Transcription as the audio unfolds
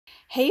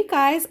Hey you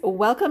guys,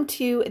 welcome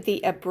to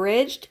the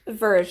abridged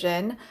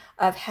version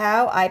of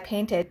how I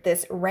painted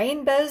this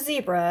rainbow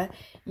zebra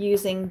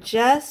using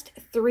just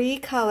 3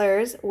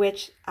 colors,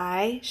 which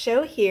I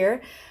show here: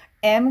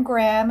 M.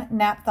 Graham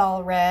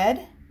Naphthol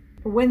Red,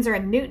 Winsor &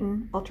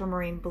 Newton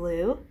Ultramarine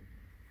Blue,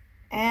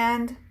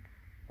 and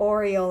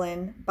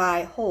Aureolin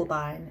by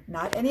Holbein.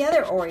 Not any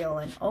other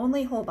Aureolin,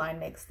 only Holbein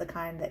makes the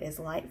kind that is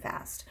light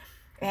fast.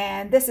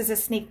 And this is a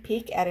sneak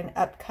peek at an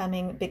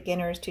upcoming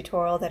beginner's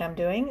tutorial that I'm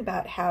doing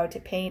about how to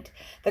paint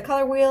the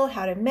color wheel,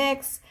 how to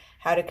mix,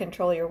 how to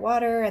control your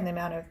water and the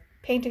amount of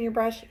paint in your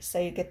brush so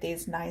you get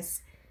these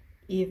nice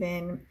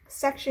even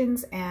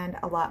sections, and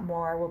a lot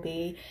more will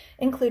be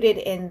included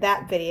in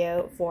that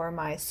video for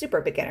my super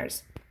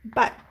beginners.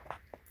 But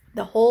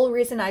the whole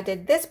reason I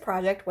did this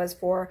project was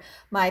for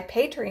my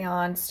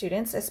Patreon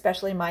students,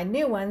 especially my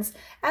new ones,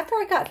 after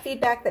I got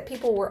feedback that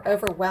people were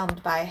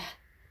overwhelmed by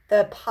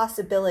the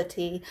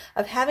possibility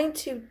of having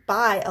to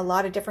buy a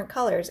lot of different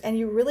colors, and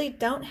you really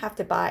don't have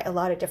to buy a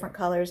lot of different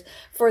colors.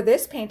 For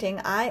this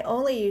painting, I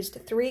only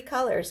used 3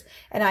 colors,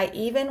 and I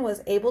even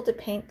was able to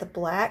paint the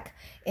black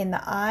in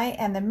the eye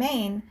and the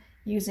mane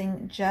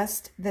using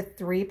just the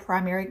 3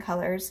 primary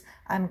colors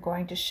I'm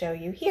going to show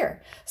you here.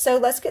 So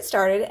let's get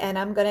started, and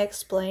I'm going to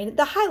explain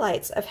the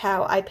highlights of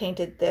how I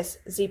painted this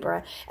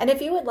zebra. And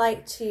if you would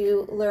like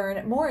to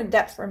learn more in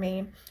depth from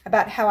me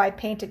about how I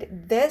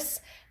painted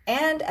this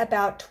and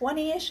about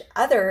 20-ish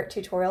other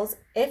tutorials,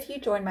 if you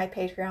join my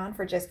Patreon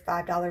for just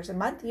 $5 a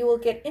month, you will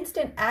get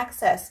instant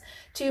access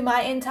to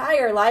my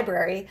entire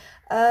library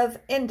of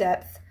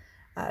in-depth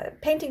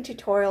painting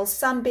tutorials,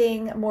 some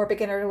being more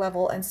beginner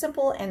level and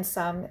simple, and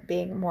some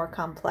being more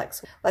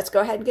complex. Let's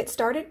go ahead and get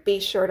started. Be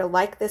sure to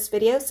like this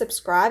video,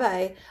 subscribe.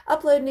 I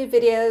upload new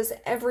videos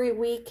every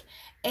week.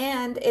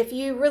 And if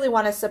you really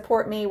want to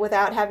support me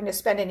without having to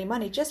spend any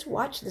money, just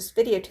watch this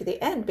video to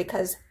the end,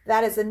 because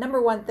that is the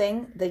 #1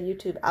 thing the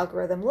YouTube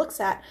algorithm looks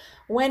at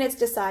when it's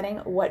deciding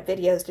what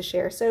videos to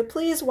share. So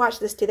please watch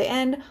this to the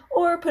end,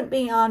 or put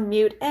me on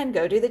mute and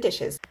go do the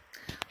dishes.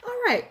 All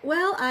right,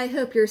 well, I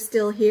hope you're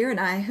still here, and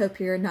I hope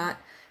you're not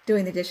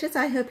doing the dishes.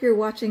 I hope you're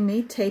watching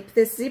me tape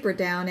this zebra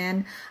down,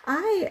 and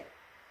I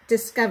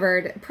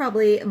discovered,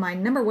 probably my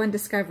 #1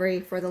 discovery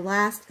for the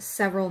last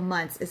several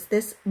months, is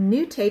this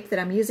new tape that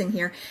I'm using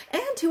here.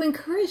 And to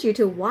encourage you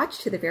to watch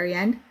to the very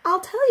end,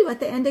 I'll tell you at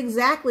the end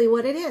exactly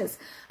what it is.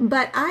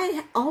 But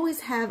I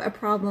always have a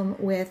problem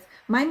with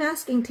my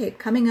masking tape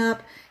coming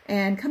up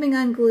and coming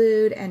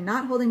unglued and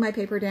not holding my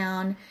paper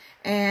down.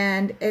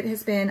 And it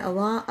has been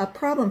a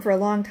problem for a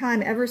long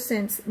time, ever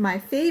since my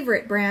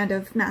favorite brand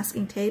of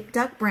masking tape,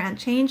 Duck Brand,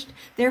 changed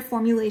their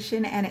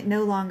formulation and it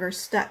no longer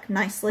stuck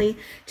nicely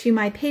to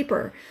my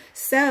paper.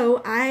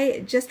 So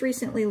I just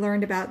recently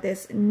learned about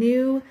this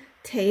new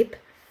tape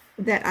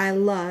that I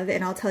love,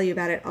 and I'll tell you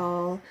about it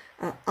all.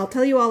 I'll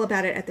tell you all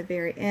about it at the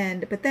very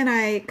end, but then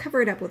I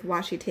cover it up with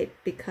washi tape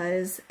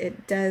because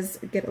it does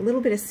get a little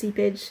bit of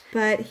seepage.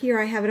 But here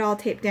I have it all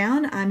taped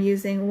down. I'm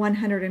using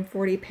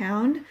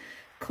 140-pound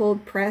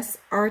cold press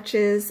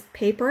Arches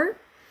paper,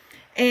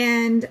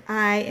 and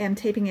I am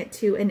taping it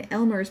to an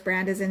Elmer's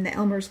brand, as in the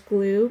Elmer's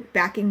glue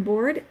backing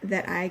board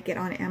that I get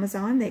on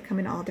Amazon. They come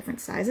in all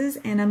different sizes,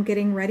 and I'm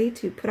getting ready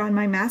to put on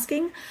my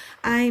masking.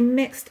 I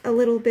mixed a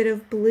little bit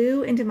of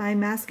blue into my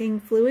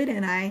masking fluid,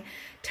 and I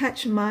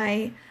touch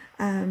my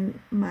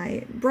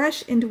my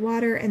brush into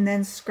water and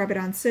then scrub it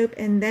on soap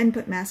and then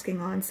put masking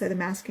on, so the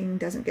masking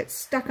doesn't get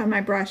stuck on my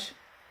brush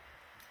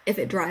if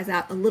it dries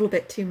out a little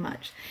bit too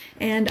much.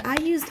 And I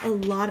used a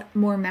lot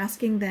more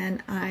masking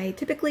than I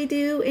typically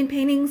do in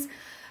paintings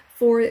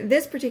for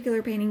this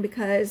particular painting,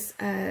 because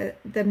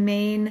the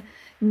mane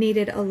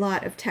needed a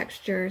lot of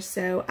texture.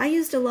 So I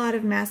used a lot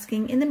of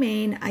masking in the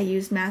mane. I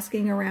used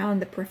masking around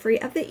the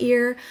periphery of the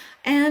ear,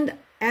 and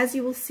as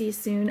you will see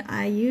soon,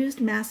 I used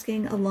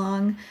masking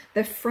along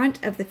the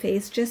front of the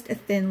face, just a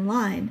thin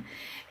line.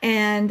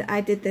 And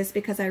I did this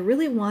because I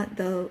really want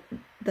the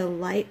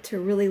light to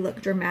really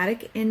look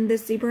dramatic in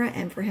this zebra,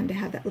 and for him to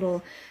have that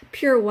little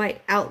pure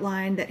white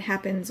outline that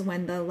happens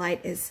when the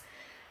light is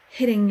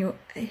hitting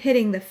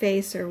the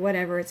face or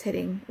whatever it's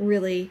hitting,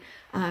 really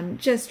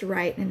just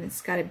right, and it's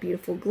got a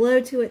beautiful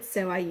glow to it.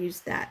 So I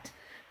used that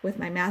with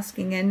my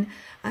masking. And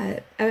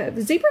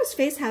zebra's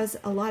face has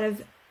a lot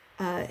of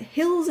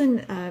hills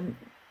and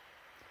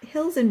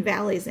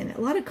valleys in it,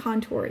 a lot of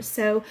contours.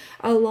 So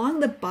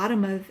along the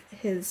bottom of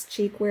his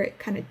cheek, where it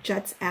kind of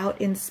juts out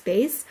in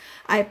space,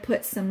 I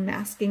put some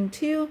masking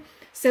too,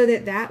 so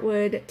that that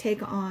would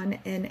take on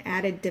an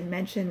added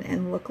dimension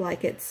and look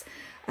like it's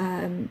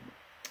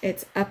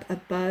up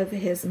above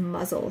his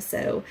muzzle.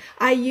 So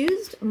I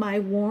used my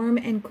warm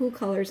and cool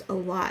colors a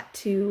lot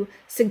to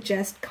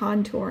suggest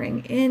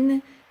contouring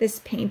in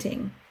this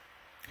painting.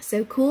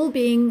 So cool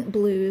being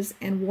blues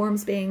and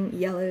warms being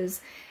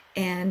yellows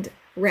and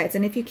reds.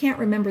 And if you can't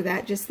remember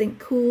that, just think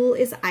cool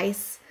is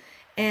ice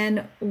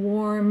and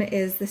warm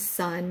is the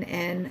sun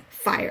and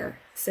fire.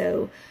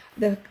 So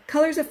the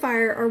colors of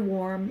fire are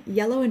warm,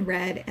 yellow and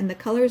red, and the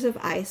colors of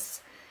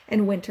ice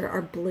and winter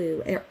are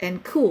blue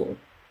and cool.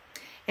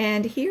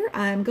 And here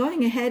I'm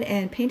going ahead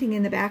and painting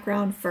in the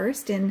background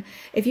first. And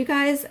if you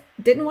guys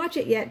didn't watch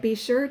it yet, be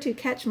sure to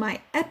catch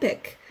my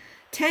epic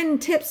 10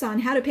 tips on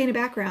how to paint a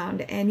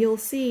background. And you'll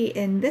see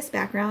in this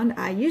background,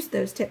 I used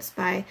those tips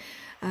by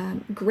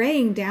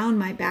graying down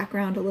my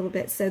background a little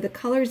bit so the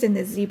colors in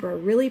the zebra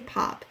really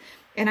pop.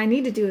 And I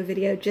need to do a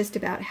video just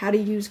about how to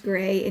use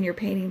gray in your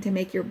painting to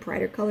make your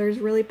brighter colors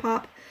really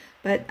pop.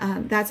 But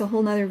that's a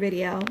whole nother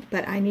video,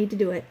 but I need to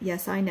do it.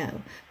 Yes, I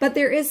know. But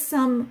there is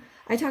some,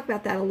 I talk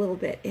about that a little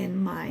bit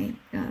in my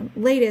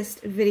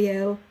latest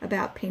video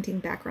about painting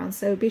backgrounds.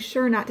 So be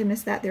sure not to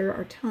miss that. There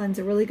are tons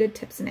of really good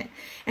tips in it.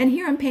 And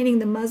here I'm painting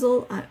the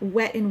muzzle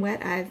wet and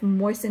wet. I've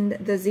moistened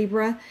the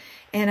zebra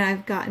and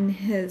I've gotten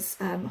his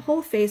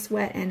whole face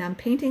wet, and I'm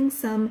painting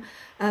some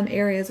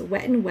areas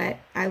wet and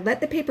wet. I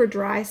let the paper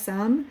dry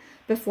some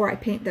before I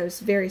paint those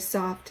very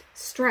soft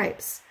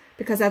stripes,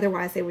 because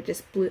otherwise they would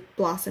just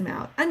blossom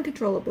out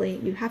uncontrollably.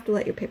 You have to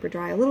let your paper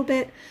dry a little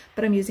bit,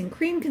 but I'm using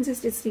cream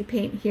consistency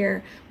paint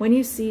here when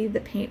you see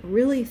the paint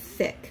really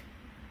thick.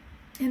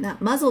 And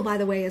that muzzle, by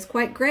the way, is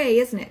quite gray,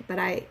 isn't it? But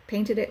I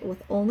painted it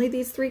with only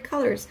these 3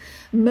 colors,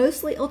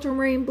 mostly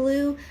ultramarine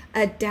blue,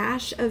 a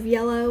dash of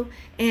yellow,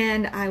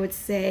 and I would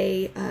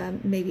say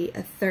maybe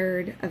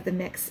 1/3 of the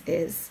mix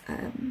is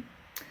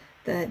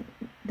the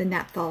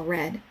naphthol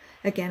red.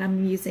 Again,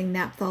 I'm using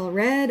naphthol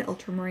red,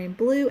 ultramarine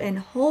blue, and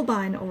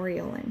Holbein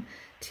Aureolin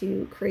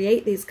to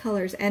create these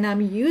colors. And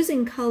I'm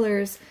using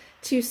colors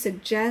to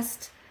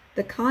suggest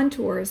the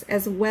contours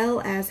as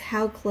well as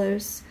how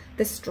close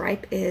the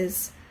stripe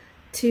is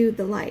to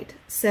the light.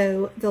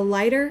 So the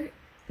lighter,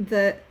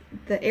 the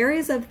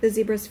areas of the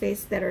zebra's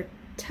face that are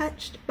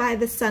touched by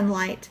the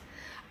sunlight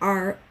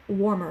are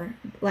warmer,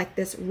 like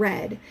this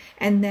red.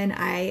 And then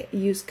I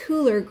use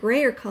cooler,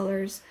 grayer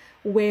colors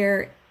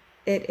where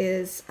it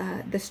is,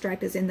 the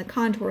stripe is in the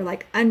contour,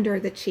 like under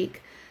the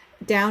cheek,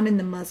 down in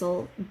the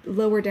muzzle,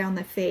 lower down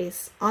the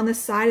face, on the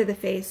side of the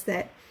face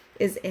that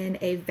is in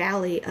a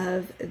valley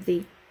of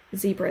the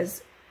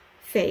zebra's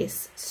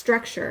face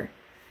structure,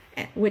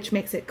 which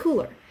makes it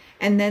cooler.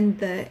 And then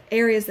the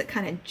areas that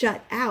kind of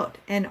jut out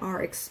and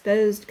are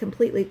exposed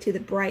completely to the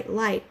bright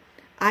light,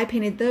 I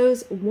painted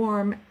those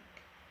warm,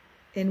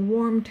 in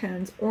warm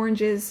tones,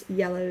 oranges,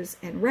 yellows,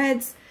 and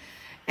reds.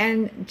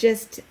 And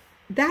just,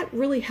 that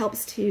really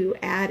helps to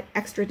add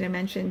extra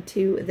dimension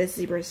to the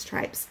zebra's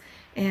stripes.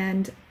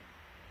 And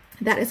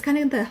that is kind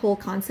of the whole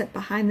concept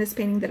behind this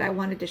painting that I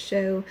wanted to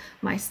show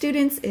my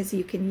students, is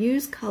you can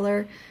use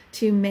color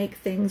to make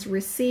things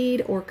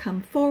recede or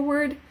come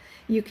forward.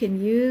 You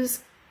can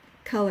use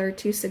color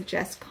to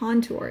suggest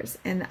contours,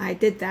 and I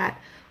did that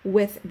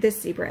with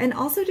this zebra, and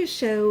also to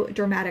show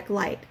dramatic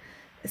light.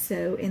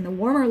 So in the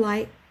warmer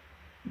light,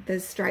 the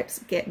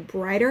stripes get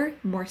brighter,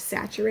 more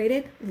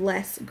saturated,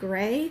 less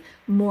gray,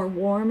 more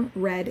warm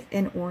red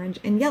and orange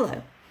and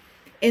yellow.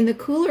 In the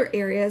cooler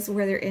areas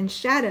where they're in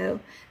shadow,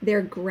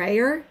 they're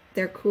grayer,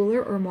 they're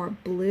cooler or more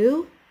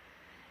blue,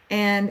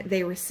 and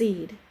they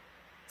recede.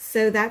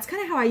 So that's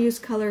kind of how I use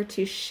color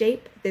to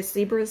shape this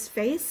zebra's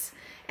face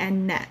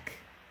and neck.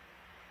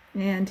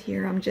 And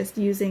here I'm just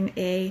using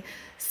a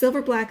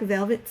silver black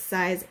velvet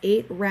size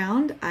 8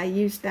 round. I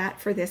used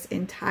that for this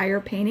entire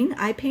painting.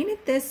 I painted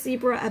this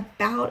zebra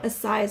about a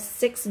size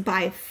 6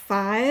 by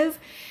 5,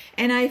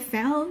 and I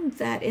found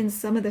that in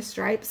some of the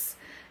stripes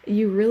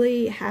you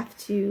really have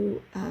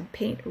to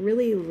paint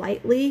really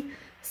lightly.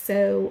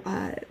 So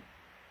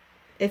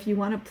if you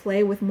want to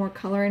play with more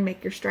color and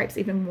make your stripes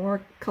even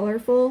more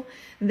colorful,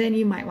 then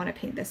you might want to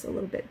paint this a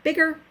little bit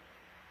bigger.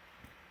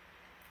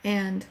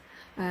 And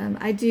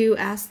I do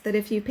ask that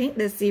if you paint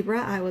this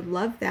zebra, I would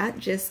love that.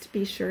 Just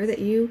be sure that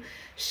you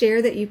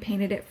share that you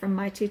painted it from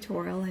my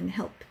tutorial and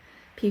help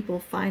people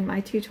find my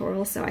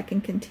tutorial so I can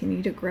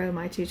continue to grow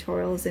my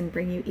tutorials and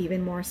bring you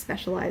even more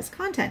specialized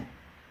content.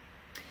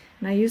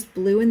 And I used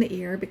blue in the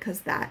ear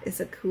because that is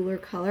a cooler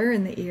color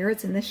in the ear.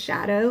 It's in the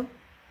shadow.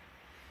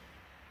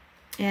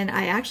 And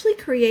I actually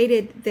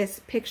created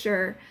this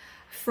picture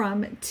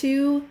from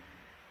 2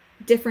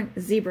 different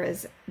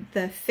zebras.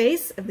 The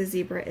face of the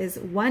zebra is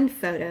one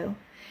photo,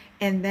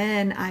 and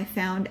then I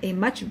found a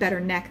much better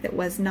neck that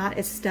was not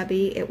as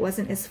stubby, it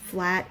wasn't as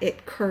flat,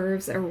 it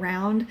curves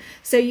around.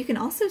 So you can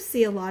also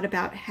see a lot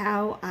about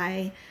how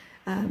I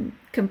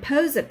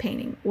compose a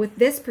painting with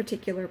this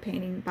particular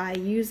painting by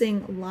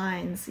using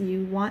lines.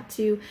 You want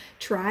to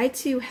try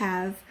to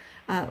have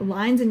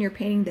lines in your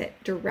painting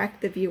that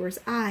direct the viewer's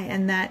eye,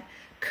 and that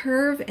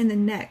curve in the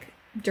neck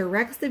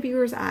directs the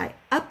viewer's eye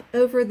up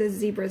over the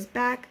zebra's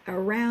back,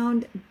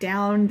 around,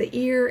 down the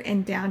ear,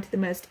 and down to the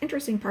most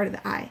interesting part of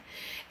the eye.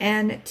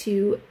 And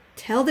to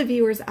tell the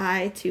viewer's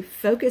eye to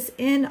focus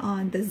in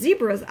on the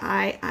zebra's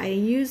eye, I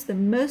use the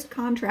most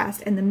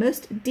contrast and the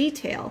most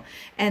detail,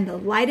 and the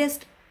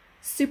lightest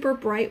super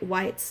bright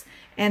whites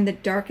and the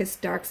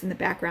darkest darks in the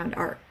background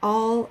are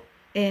all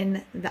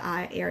in the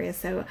eye area.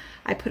 So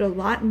I put a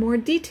lot more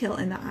detail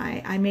in the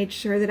eye. I made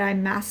sure that I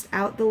masked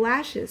out the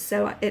lashes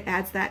so it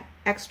adds that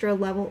extra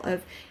level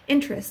of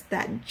interest,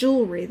 that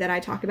jewelry that I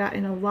talk about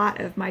in a lot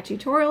of my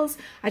tutorials.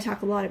 I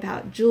talk a lot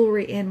about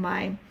jewelry in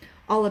my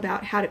all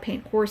about how to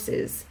paint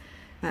horses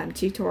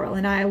tutorial,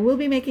 and I will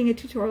be making a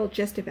tutorial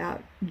just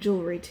about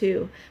jewelry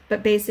too,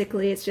 but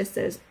basically it's just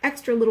those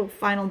extra little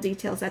final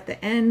details at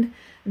the end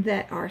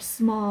that are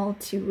small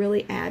to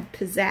really add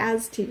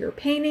pizzazz to your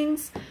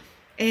paintings,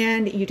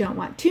 and you don't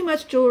want too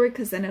much jewelry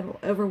because then it'll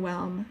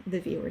overwhelm the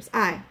viewer's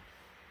eye.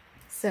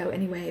 So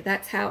anyway,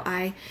 that's how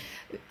I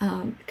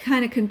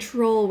kind of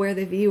control where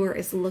the viewer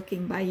is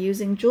looking, by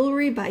using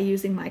jewelry, by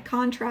using my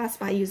contrast,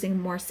 by using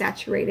more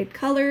saturated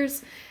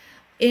colors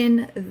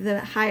in the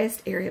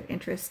highest area of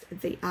interest,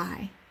 the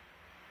eye.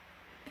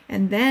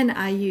 And then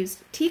I used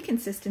tea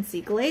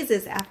consistency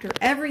glazes after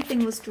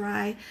everything was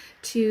dry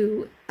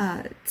to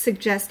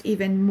suggest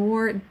even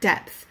more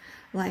depth,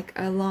 like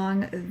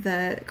along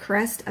the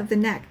crest of the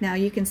neck. Now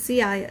you can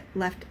see I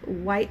left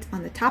white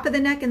on the top of the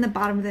neck and the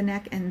bottom of the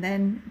neck, and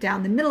then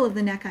down the middle of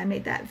the neck I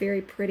made that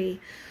very pretty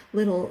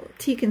little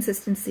tea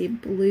consistency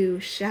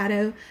blue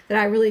shadow that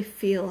I really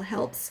feel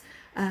helps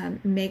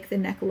make the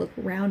neck look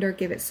rounder,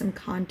 give it some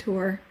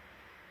contour.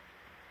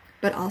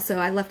 But also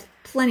I left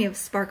plenty of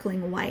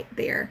sparkling white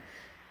there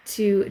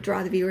to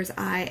draw the viewer's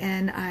eye,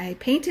 and I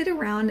painted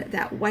around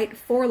that white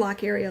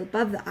forelock area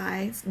above the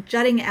eyes,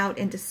 jutting out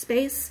into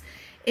space,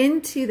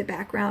 into the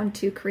background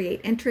to create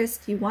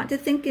interest. You want to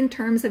think in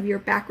terms of your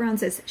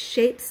backgrounds as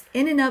shapes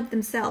in and of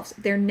themselves.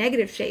 They're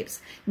negative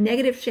shapes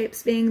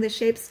being the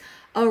shapes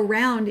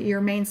around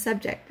your main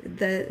subject.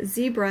 The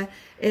zebra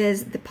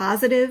is the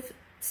positive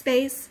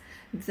space,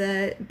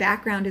 the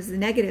background is the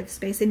negative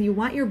space, and you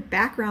want your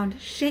background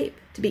shape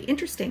to be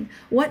interesting.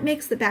 What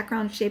makes the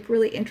background shape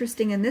really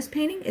interesting in this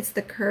painting? It's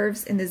the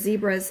curves in the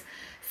zebra's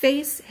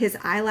face, his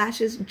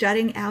eyelashes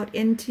jutting out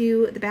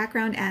into the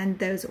background, and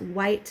those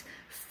white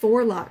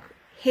forelock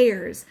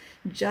hairs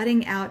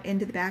jutting out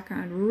into the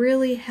background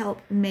really help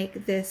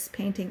make this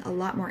painting a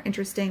lot more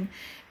interesting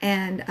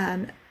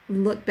and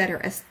look better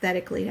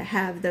aesthetically, to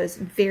have those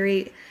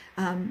very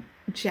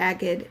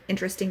jagged,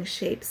 interesting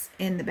shapes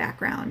in the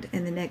background,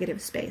 in the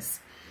negative space.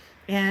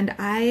 And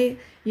I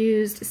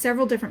used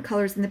several different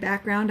colors in the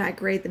background. I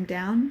grayed them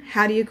down.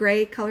 How do you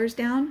gray colors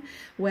down?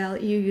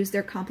 Well, you use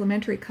their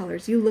complementary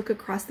colors. You look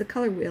across the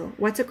color wheel.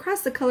 What's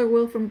across the color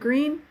wheel from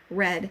green?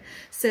 Red.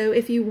 So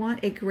if you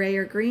want a gray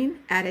or green,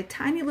 add a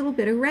tiny little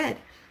bit of red.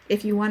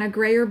 If you want a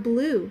gray or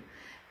blue,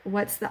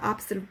 what's the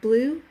opposite of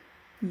blue?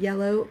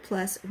 Yellow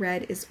plus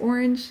red is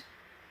orange.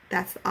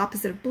 That's the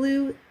opposite of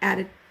blue. Add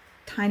a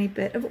tiny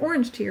bit of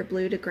orange to your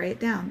blue to gray it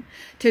down.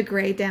 To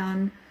gray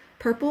down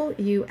purple,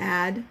 you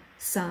add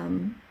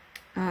some,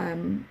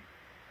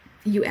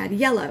 you add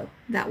yellow.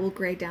 That will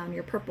gray down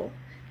your purple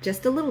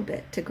just a little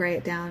bit to gray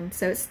it down.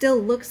 So it still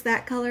looks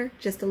that color,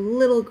 just a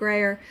little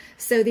grayer.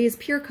 So these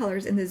pure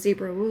colors in the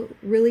zebra will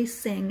really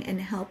sing and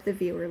help the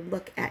viewer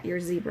look at your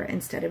zebra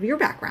instead of your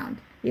background.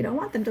 You don't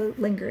want them to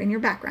linger in your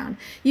background.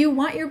 You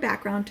want your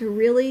background to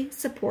really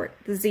support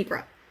the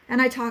zebra.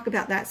 And I talk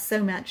about that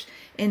so much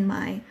in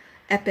my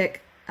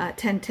epic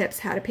 10 tips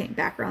how to paint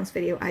backgrounds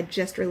video I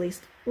just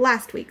released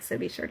last week, so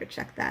be sure to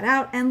check that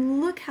out.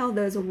 And look how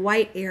those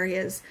white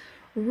areas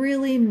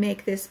really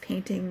make this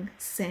painting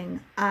sing.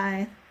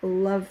 I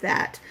love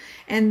that.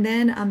 And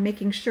then I'm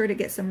making sure to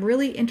get some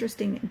really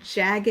interesting,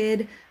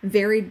 jagged,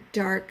 very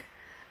dark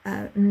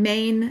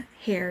mane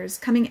hairs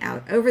coming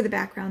out over the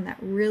background that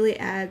really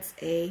adds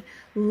a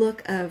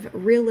look of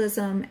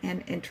realism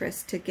and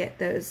interest to get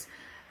those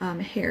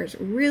hairs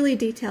really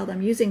detailed.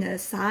 I'm using a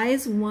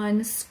size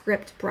 1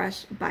 script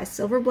brush by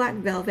Silver Black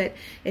Velvet.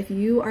 If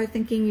you are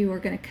thinking you are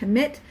going to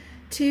commit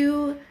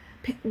to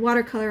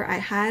watercolor, I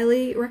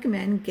highly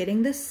recommend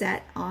getting the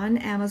set on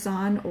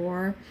Amazon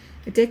or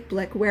Dick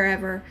Blick,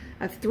 wherever,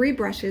 of 3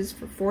 brushes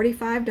for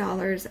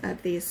 $45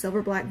 of these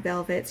Silver Black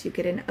Velvets. You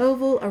get an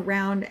oval, a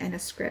round, and a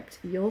script.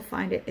 You'll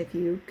find it if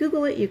you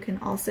Google it. You can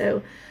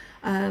also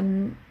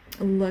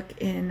look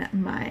in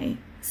my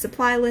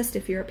supply list.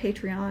 If you're a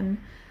Patreon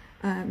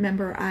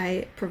member,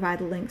 I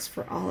provide links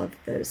for all of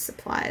those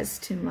supplies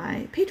to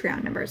my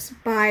Patreon members.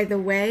 By the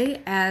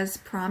way, as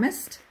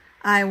promised,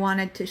 I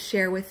wanted to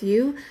share with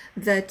you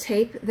the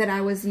tape that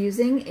I was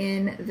using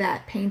in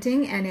that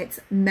painting, and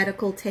it's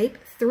medical tape,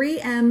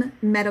 3M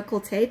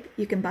medical tape.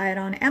 You can buy it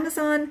on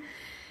Amazon,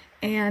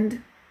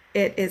 and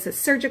it is a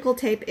surgical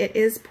tape. It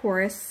is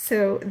porous,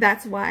 so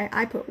that's why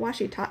I put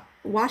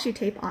washi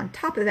tape on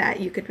top of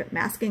that. You could put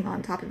masking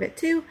on top of it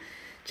too,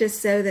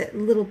 just so that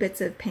little bits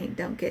of paint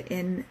don't get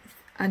in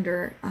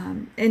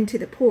into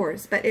the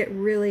pores. But it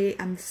really,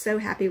 I'm so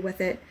happy with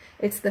it.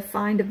 It's the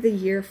find of the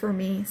year for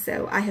me,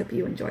 so I hope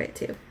you enjoy it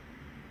too.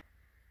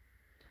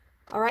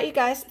 All right, you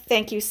guys,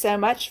 thank you so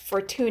much for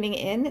tuning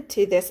in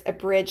to this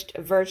abridged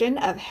version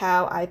of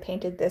how I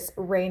painted this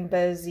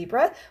rainbow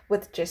zebra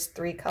with just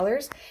 3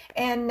 colors.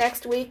 And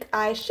next week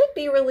I should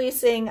be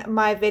releasing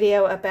my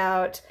video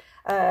about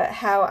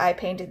how I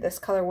painted this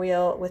color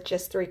wheel with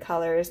just 3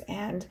 colors,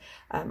 and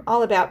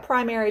all about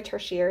primary,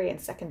 tertiary,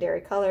 and secondary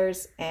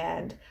colors,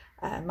 and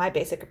my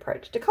basic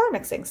approach to color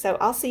mixing. So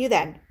I'll see you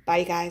then. Bye,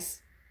 you guys.